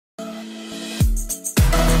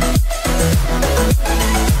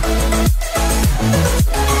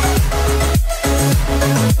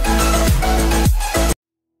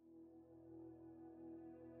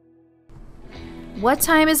What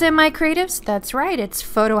time is it, my creatives? That's right, it's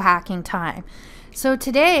photo hacking time. So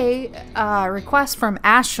today, request from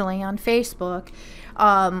Ashley on Facebook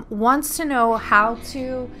wants to know how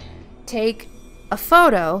to take a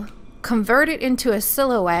photo, convert it into a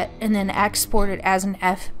silhouette, and then export it as an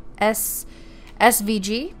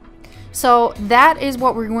SVG. So that is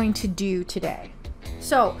what we're going to do today.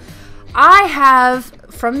 So I have,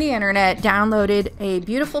 from the internet, downloaded a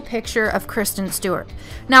beautiful picture of Kristen Stewart.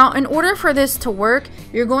 Now, in order for this to work,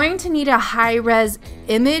 you're going to need a high-res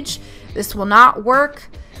image. This will not work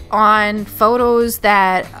on photos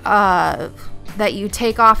that that you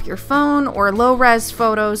take off your phone or low-res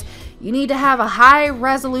photos. You need to have a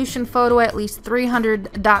high-resolution photo, at least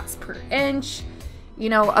 300 dots per inch. You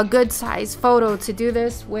know, a good size photo to do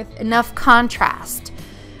this with enough contrast.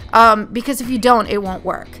 Because if you don't, it won't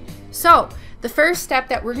work. So the first step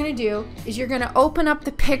that we're going to do is you're going to open up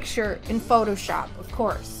the picture in Photoshop, of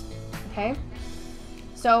course. Okay.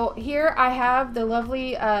 So here I have the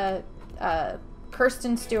lovely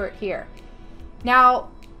Kristen Stewart here. Now,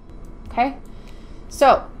 okay.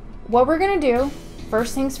 So what we're going to do,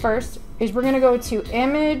 first things first, is we're going to go to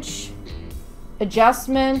Image,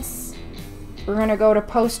 Adjustments. We're going to go to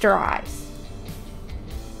Posterize.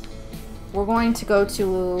 We're going to go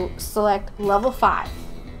to select Level 5.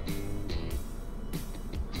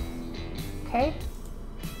 Okay.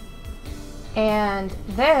 And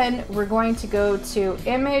then we're going to go to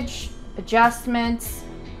Image, Adjustments,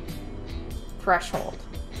 Threshold.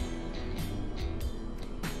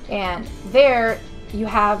 And there you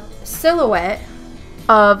have silhouette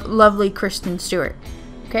of lovely Kristen Stewart.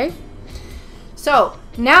 Okay. So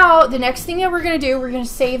now the next thing that we're going to do, we're going to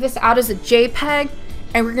save this out as a JPEG,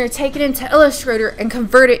 and we're going to take it into Illustrator and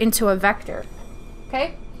convert it into a vector.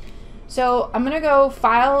 Okay. So I'm going to go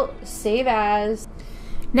File, Save As.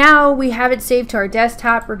 Now we have it saved to our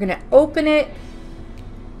desktop. We're going to open it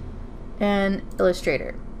in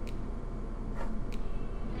Illustrator.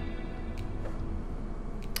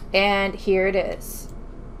 And here it is.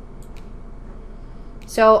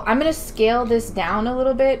 So I'm going to scale this down a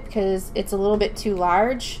little bit because it's a little bit too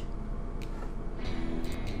large.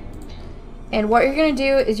 And what you're going to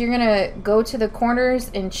do is you're going to go to the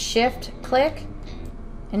corners and shift click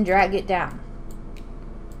and drag it down.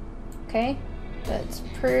 Okay, that's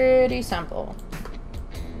pretty simple.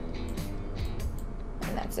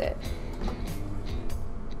 And that's it.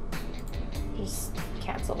 Just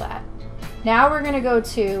cancel that. Now we're going to go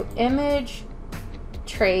to Image,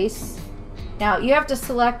 Trace. Now you have to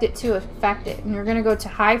select it to affect it, and you're going to go to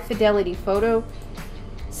High Fidelity Photo,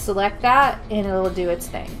 select that, and it'll do its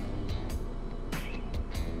thing.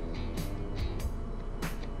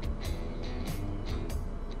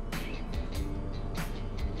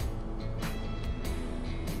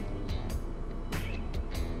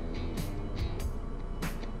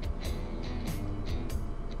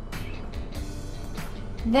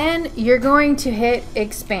 Then you're going to hit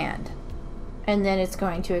expand, and then it's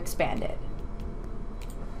going to expand it.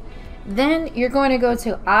 Then you're going to go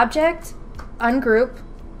to Object, Ungroup,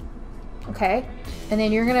 okay, and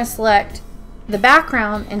then you're going to select the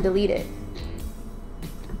background and delete it.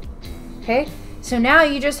 Okay, so now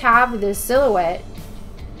you just have this silhouette,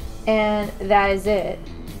 and that is it.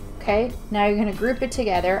 Okay, now you're going to group it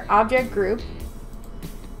together, Object Group,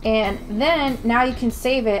 and then now you can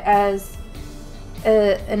save it as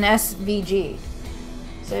an SVG.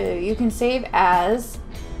 So you can save as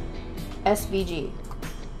SVG.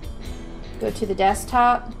 Go to the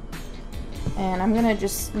desktop, and I'm gonna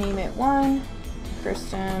just name it one,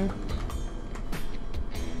 Kristen,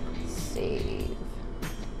 save.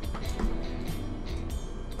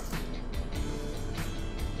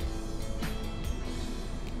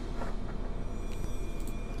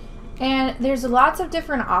 And there's lots of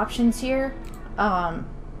different options here.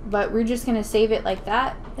 But we're just going to save it like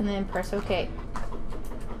that and then press OK.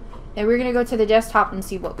 And we're going to go to the desktop and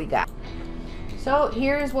see what we got. So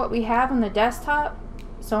here's what we have on the desktop.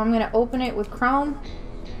 So I'm going to open it with Chrome.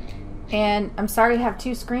 And I'm sorry I have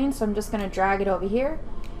two screens, so I'm just going to drag it over here.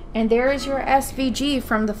 And there is your SVG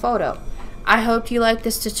from the photo. I hope you like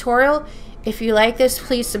this tutorial. If you like this,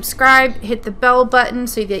 please subscribe, hit the bell button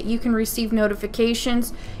so that you can receive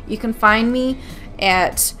notifications. You can find me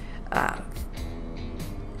at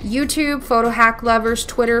YouTube, Photo Hack Lovers,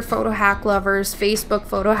 Twitter, Photo Hack Lovers, Facebook,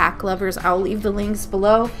 Photo Hack Lovers. I'll leave the links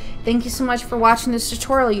below. Thank you so much for watching this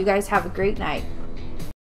tutorial. You guys have a great night.